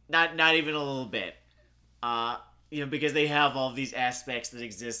 Not even a little bit. Because they have all these aspects that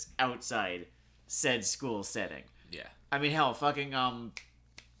exist outside said school setting. Yeah. I mean, hell, fucking,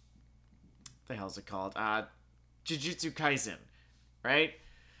 the hell's it called? Jujutsu Kaisen, right?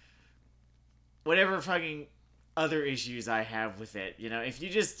 Whatever fucking other issues I have with it, if you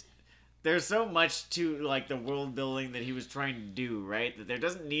just... There's so much to, like, the world building that he was trying to do, right? That there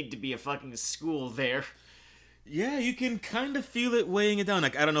doesn't need to be a fucking school there. Yeah, you can kind of feel it weighing it down.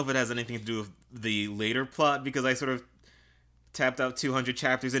 Like, I don't know if it has anything to do with the later plot, because I sort of tapped out 200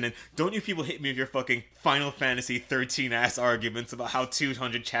 chapters in, and don't you people hit me with your fucking Final Fantasy 13-ass arguments about how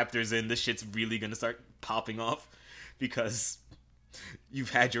 200 chapters in, this shit's really gonna start popping off, because you've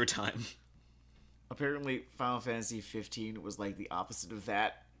had your time. Apparently, Final Fantasy 15 was, like, the opposite of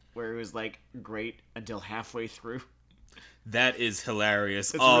that, where it was, like, great until halfway through. That is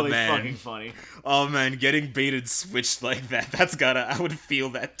hilarious. It's really fucking funny. Oh man, getting baited switched like that, that's gotta... I would feel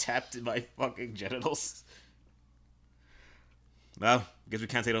that tapped in my fucking genitals. Well, I guess we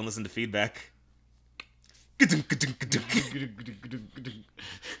can't say don't listen to feedback.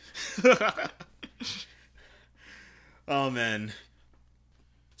 Oh man.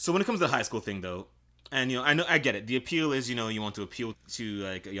 So when it comes to the high school thing though, and I get it. The appeal is, you want to appeal to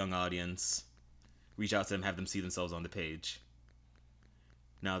like a young audience, reach out to them, have them see themselves on the page.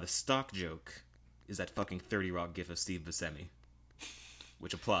 Now the stock joke is that fucking 30 Rock gif of Steve Buscemi,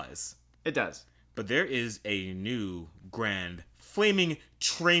 which applies. It does. But there is a new, grand, flaming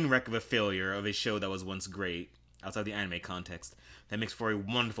train wreck of a failure of a show that was once great, outside the anime context, that makes for a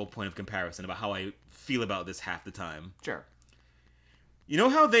wonderful point of comparison about how I feel about this half the time. Sure. You know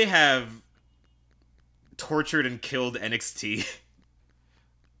how they have tortured and killed NXT?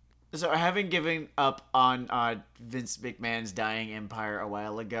 So, having given up on Vince McMahon's dying empire a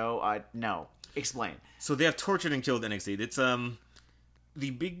while ago, no. Explain. So they have tortured and killed NXT. It's, the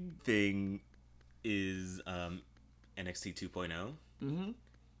big thing is, NXT 2.0. Mm-hmm.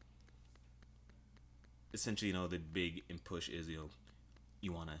 Essentially, the big push is,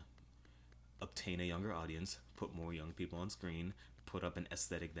 you want to obtain a younger audience, put more young people on screen, put up an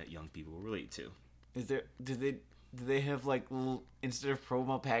aesthetic that young people will relate to. Do they have, like, little, instead of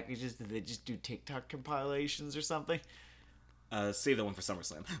promo packages, do they just do TikTok compilations or something? Save that one for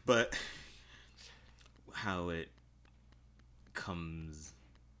SummerSlam. But how it comes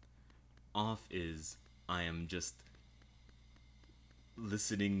off is I am just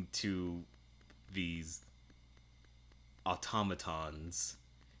listening to these automatons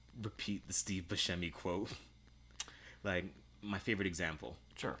repeat the Steve Buscemi quote. Like, my favorite example.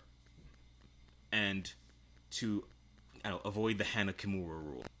 Sure. And to avoid the Hana Kimura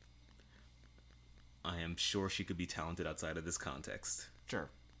rule, I am sure she could be talented outside of this context. Sure.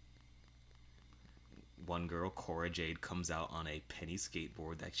 One girl, Cora Jade, comes out on a penny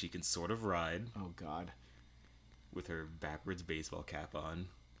skateboard that she can sort of ride. Oh, God. With her backwards baseball cap on.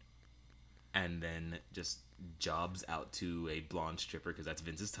 And then just jobs out to a blonde stripper, because that's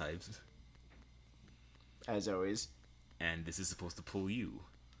Vince's type. As always. And this is supposed to pull you,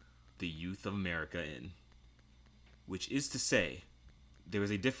 the youth of America, in. Which is to say, there is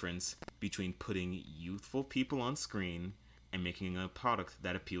a difference between putting youthful people on screen and making a product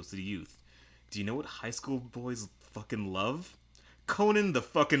that appeals to the youth. Do you know what high school boys fucking love? Conan the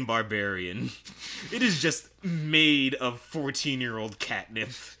fucking Barbarian. It is just made of 14-year-old catnip.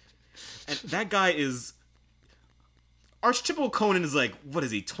 And that guy is... Archetypical Conan is like, what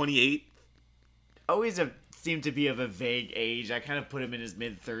is he, 28? Always seemed to be of a vague age. I kind of put him in his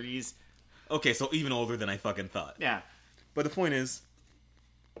mid-30s. Okay, so even older than I fucking thought. Yeah. But the point is,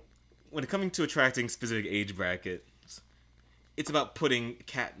 when it comes to attracting specific age brackets, it's about putting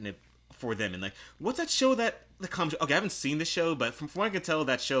catnip for them. And like, what's that show that comes... Okay, I haven't seen the show, but from what I can tell,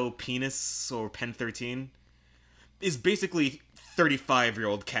 that show Penis or Pen 13, is basically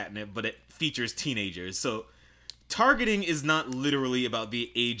 35-year-old catnip, but it features teenagers. So targeting is not literally about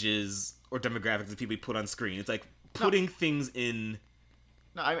the ages or demographics of people you put on screen. It's like putting things in.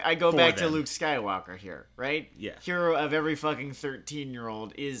 No, I go back to them. Luke Skywalker here, right? Yeah. Hero of every fucking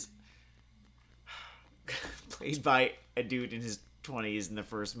 13-year-old is played by a dude in his 20s in the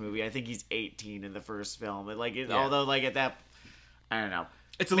first movie. I think he's 18 in the first film. Although, like, at that... I don't know.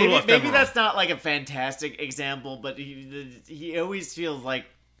 It's a little maybe that's not, like, a fantastic example, but he always feels like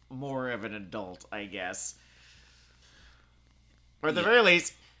more of an adult, I guess. Or at the very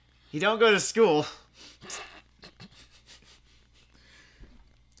least, he don't go to school.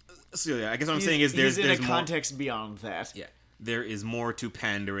 So yeah, I guess what I'm saying is there's in a more context beyond that. Yeah, there is more to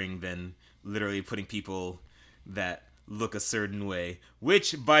pandering than literally putting people that look a certain way.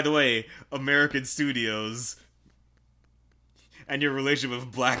 Which, by the way, American studios and your relationship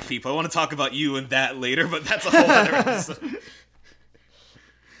with black people. I want to talk about you and that later, but that's a whole other episode.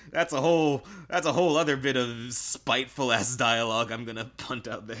 That's a whole other bit of spiteful ass dialogue I'm gonna punt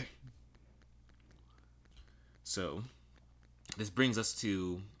out there. So, this brings us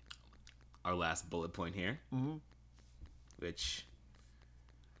to our last bullet point here, which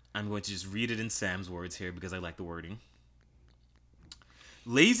I'm going to just read it in Sam's words here because I like the wording.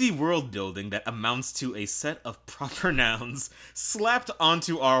 Lazy world building that amounts to a set of proper nouns slapped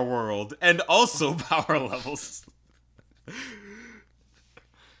onto our world and also power levels.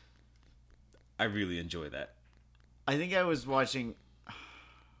 I really enjoy that. I think I was watching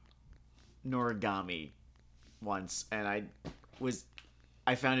Noragami once, and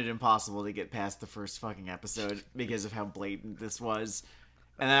I found it impossible to get past the first fucking episode because of how blatant this was.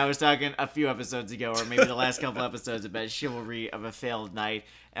 And then I was talking a few episodes ago, or maybe the last couple episodes, about Chivalry of a Failed Knight,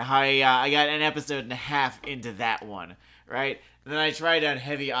 and how I got an episode and a half into that one, right? And then I tried out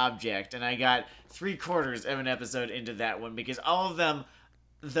Heavy Object, and I got 3/4 of an episode into that one, because all of them,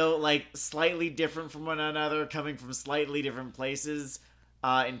 though like slightly different from one another, coming from slightly different places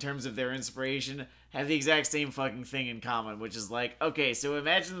in terms of their inspiration, have the exact same fucking thing in common, which is like, okay, so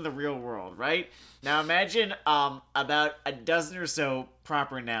imagine the real world, right? Now imagine about a dozen or so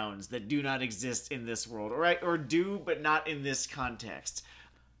proper nouns that do not exist in this world, or do, but not in this context.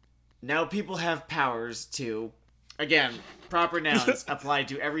 Now people have powers to, again, proper nouns apply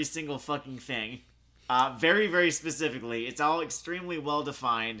to every single fucking thing. Very, very specifically. It's all extremely well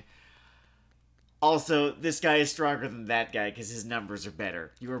defined. Also, this guy is stronger than that guy because his numbers are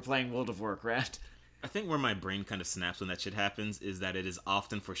better. You were playing World of Warcraft. I think where my brain kind of snaps when that shit happens is that it is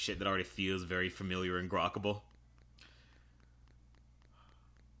often for shit that already feels very familiar and grokkable.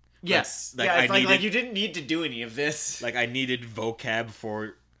 Yes. Like like you didn't need to do any of this. Like, I needed vocab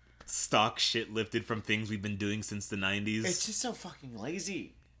for stock shit lifted from things we've been doing since the 90s. It's just so fucking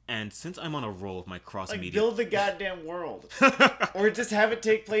lazy. And since I'm on a roll with my cross-media... Like, build the goddamn world. Or just have it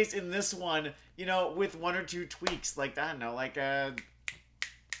take place in this one, with one or two tweaks. Like, I don't know, like the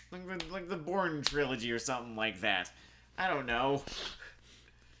Bourne trilogy or something like that. I don't know.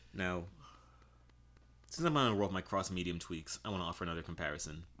 Now, since I'm on a roll with my cross-medium tweaks, I want to offer another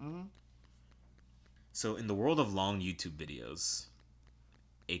comparison. Mm-hmm. So, in the world of long YouTube videos,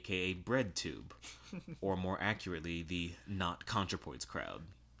 aka BreadTube, or more accurately, the not ContraPoints crowd,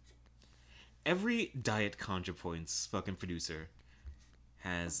 every Diet ContraPoints fucking producer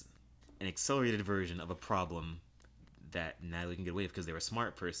has an accelerated version of a problem that Natalie can get away with because they're a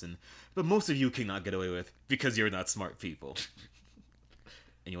smart person, but most of you cannot get away with because you're not smart people.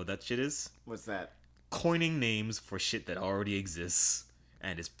 And you know what that shit is? What's that? Coining names for shit that already exists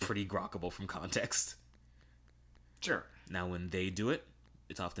and is pretty grokkable from context. Sure. Now, when they do it,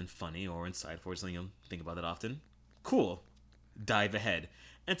 it's often funny or insightful, so you don't think about it often. Cool. Dive ahead.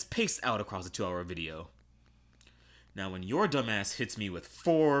 And it's paced out across a 2-hour video. Now, when your dumbass hits me with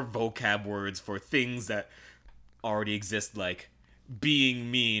 4 vocab words for things that already exist, like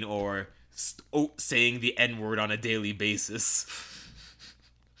being mean or saying the N-word on a daily basis,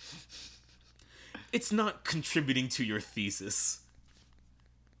 it's not contributing to your thesis.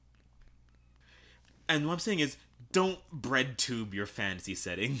 And what I'm saying is, don't BreadTube your fantasy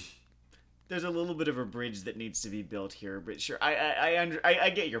setting. There's a little bit of a bridge that needs to be built here, but sure, I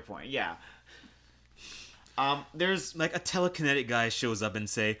get your point. Yeah. There's like a telekinetic guy shows up and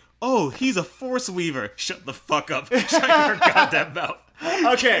say, "Oh, he's a force weaver." Shut the fuck up! Shut your goddamn mouth.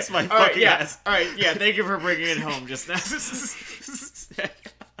 Okay, Kiss my fucking ass. All right, yeah. Thank you for bringing it home just now.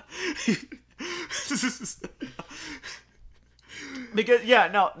 Because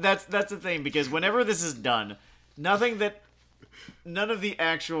that's the thing. Because whenever this is done, none of the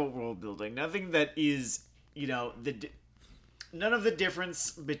actual world building, nothing that is none of the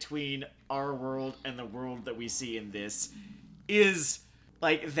difference between our world and the world that we see in this is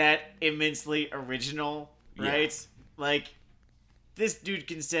like that immensely original, right? Yeah. Like, this dude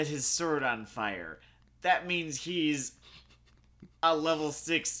can set his sword on fire. That means he's a level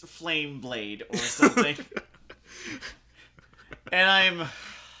 6 flame blade or something. And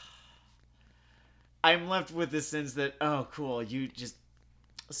I'm left with the sense that, oh, cool,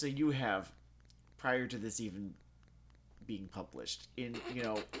 so you have, prior to this even being published, in,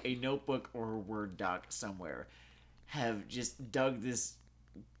 a notebook or a Word doc somewhere, have just dug this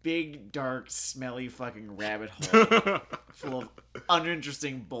big, dark, smelly fucking rabbit hole full of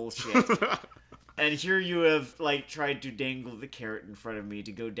uninteresting bullshit. And here you have, like, tried to dangle the carrot in front of me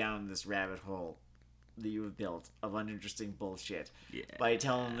to go down this rabbit hole that you have built of uninteresting bullshit by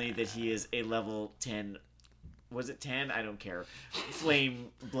telling me that he is a level 10. Was it 10? I don't care. Flame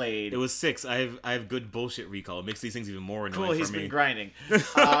blade. It was 6. I have good bullshit recall. It makes these things even more annoying for me. Cool, he's been grinding.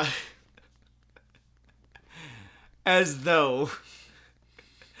 As though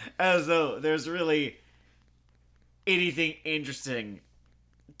there's really anything interesting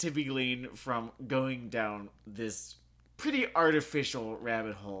to be gleaned from going down this pretty artificial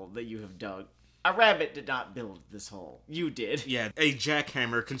rabbit hole that you have dug. A rabbit did not build this hole. You did. Yeah, a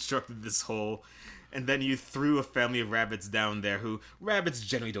jackhammer constructed this hole, and then you threw a family of rabbits down there who, rabbits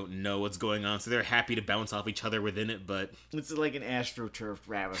generally don't know what's going on, so they're happy to bounce off each other within it, but... It's like an astroturfed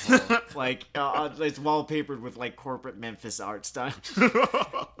rabbit hole. Like, it's wallpapered with, like, corporate Memphis art style.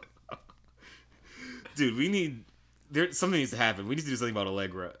 Dude, something needs to happen. We need to do something about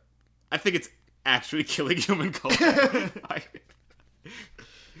Allegra. I think it's actually killing human culture.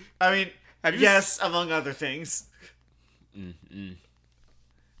 I mean... Yes, among other things.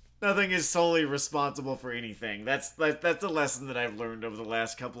 Nothing is solely responsible for anything. That's a lesson that I've learned over the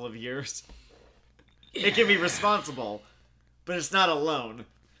last couple of years. Yeah. It can be responsible, but it's not alone.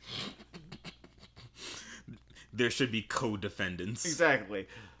 There should be co-defendants. Exactly.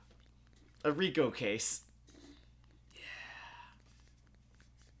 A RICO case. Yeah.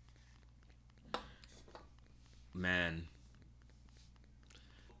 Man.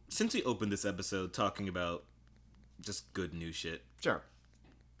 Since we opened this episode talking about just good new shit. Sure.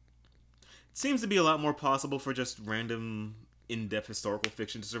 It seems to be a lot more possible for just random, in-depth historical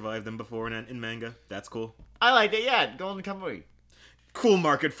fiction to survive than before in manga. That's cool. I like it, yeah. Golden Kamuy. Cool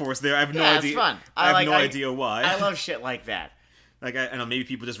market force there. I have no idea. It's fun. I have no idea why. I love shit like that. Like, I don't know, maybe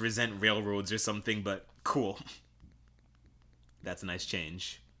people just resent railroads or something, but cool. That's a nice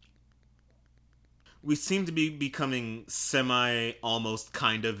change. We seem to be becoming almost,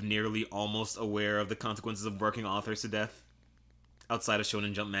 kind of, nearly, almost aware of the consequences of working authors to death. Outside of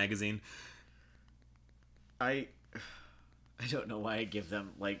Shonen Jump magazine. I don't know why I give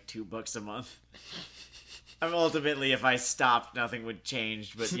them, like, $2 a month. I mean, ultimately, if I stopped, nothing would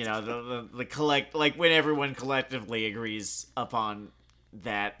change, but, the when everyone collectively agrees upon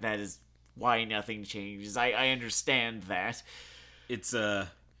that is why nothing changes. I understand that. It's a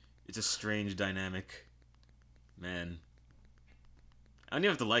strange dynamic. Man. I don't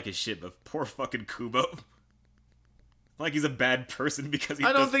even have to like his shit, but poor fucking Kubo. Like he's a bad person because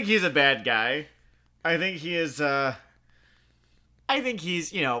I don't think he's a bad guy. I think he is, I think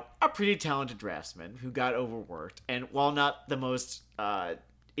he's, a pretty talented draftsman who got overworked. And while not the most,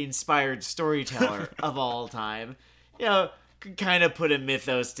 inspired storyteller of all time, could kind of put a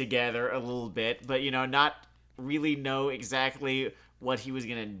mythos together a little bit, but, not really know exactly what he was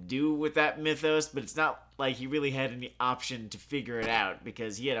gonna do with that mythos, but it's not like he really had any option to figure it out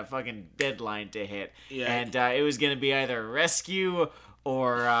because he had a fucking deadline to hit. Yeah. And it was gonna be either rescue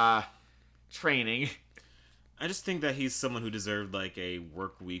or training. I just think that he's someone who deserved like a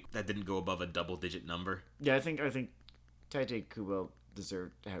work week that didn't go above a double-digit number. Yeah, I think Tite Kubo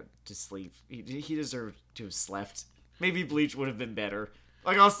deserved to sleep. He deserved to have slept. Maybe Bleach would have been better.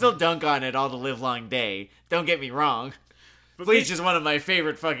 Like, I'll still dunk on it all the livelong day. Don't get me wrong. But Bleach is one of my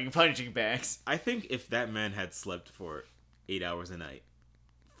favorite fucking punching bags. I think if that man had slept for 8 hours a night,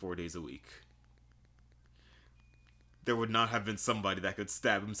 4 days a week, there would not have been somebody that could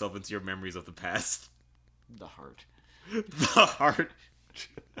stab himself into your memories of the past. The heart. The heart.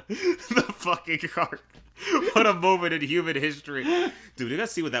 The fucking heart. What a moment in human history. Dude, you gotta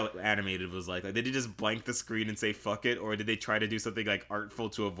see what that animated was like. Did they just blank the screen and say fuck it? Or did they try to do something like artful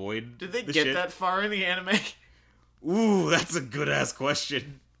to avoid Did they get that far in the anime? Ooh, that's a good-ass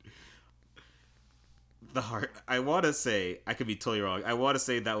question. The heart. I want to say, I could be totally wrong, I want to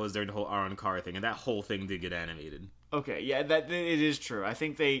say that was during the whole Aaron Carr thing, and that whole thing did get animated. Okay, yeah, it is true. I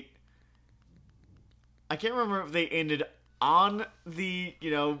think I can't remember if they ended on the,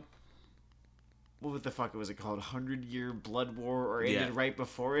 what the fuck was it called? 100-Year Blood War, or ended Yeah. right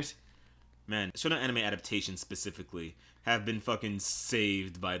before it. Man, shonen anime adaptations specifically have been fucking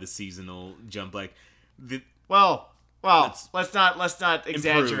saved by the seasonal jump. Like, Well, That's let's not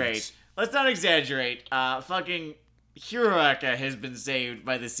exaggerate. improved. Let's not exaggerate. Fucking Hiroaka has been saved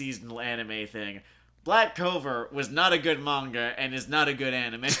by the seasonal anime thing. Black Clover was not a good manga and is not a good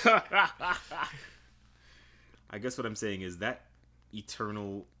anime. I guess what I'm saying is that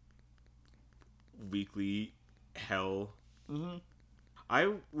eternal weekly hell. Mm-hmm.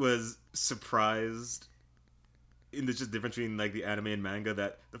 I was surprised in the just difference between like the anime and manga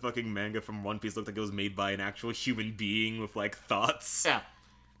that the fucking manga from One Piece looked like it was made by an actual human being with like thoughts. Yeah.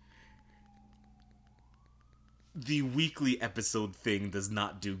 The weekly episode thing does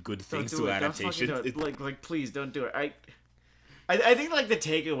not do good Don't things do to it. Don't fucking adaptation. do it. Like, please don't do it. I think like the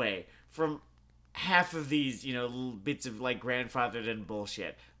takeaway from half of these, you know, little bits of like grandfathered in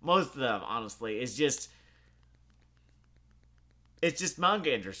bullshit, most of them, honestly, is just. It's just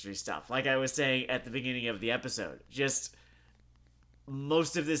manga industry stuff, like I was saying at the beginning of the episode. Just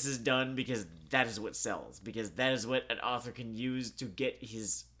most of this is done because that is what sells, because that is what an author can use to get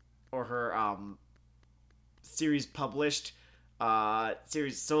his or her series published,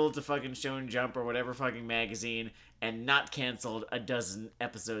 series sold to fucking Shonen Jump or whatever fucking magazine, and not canceled a dozen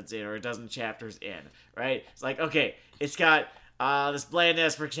episodes in or a dozen chapters in, right? It's like, okay, it's got this bland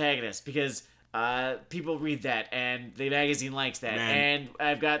ass protagonist because people read that and the magazine likes that. Man. And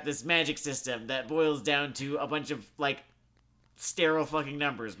I've got this magic system that boils down to a bunch of like sterile fucking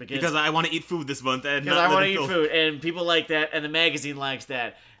numbers because I want to eat food this month and because not I live want to in eat filth. food and people like that and the magazine likes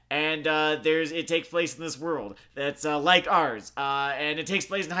that. And it takes place in this world that's like ours, and it takes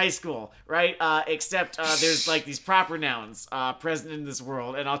place in high school, right? Except there's like these proper nouns present in this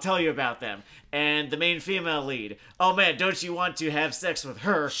world, and I'll tell you about them. And the main female lead, oh man, don't you want to have sex with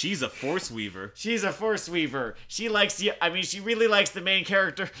her? She's a force weaver. She's a force weaver. She likes you. I mean, she really likes the main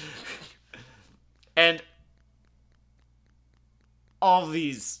character. And all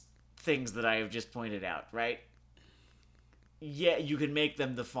these things that I have just pointed out, right? Yeah, you can make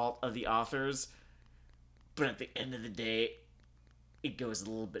them the fault of the authors, but at the end of the day, it goes a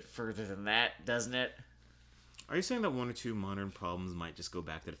little bit further than that, doesn't it? Are you saying that one or two modern problems might just go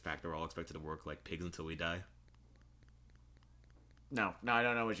back to the fact that we're all expected to work like pigs until we die? No, I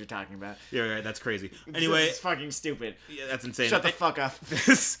don't know what you're talking about. Yeah, right, that's crazy. Anyway, This is fucking stupid. yeah, that's insane. Shut the fuck up.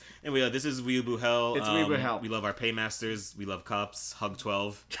 Anyway, this is Weeaboo Hell. It's Weeaboo Hell. We love our paymasters. We love cops. Hug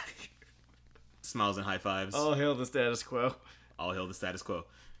 12. Smiles and high fives. All hail the status quo. All hail the status quo.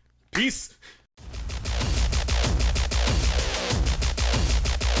 Peace!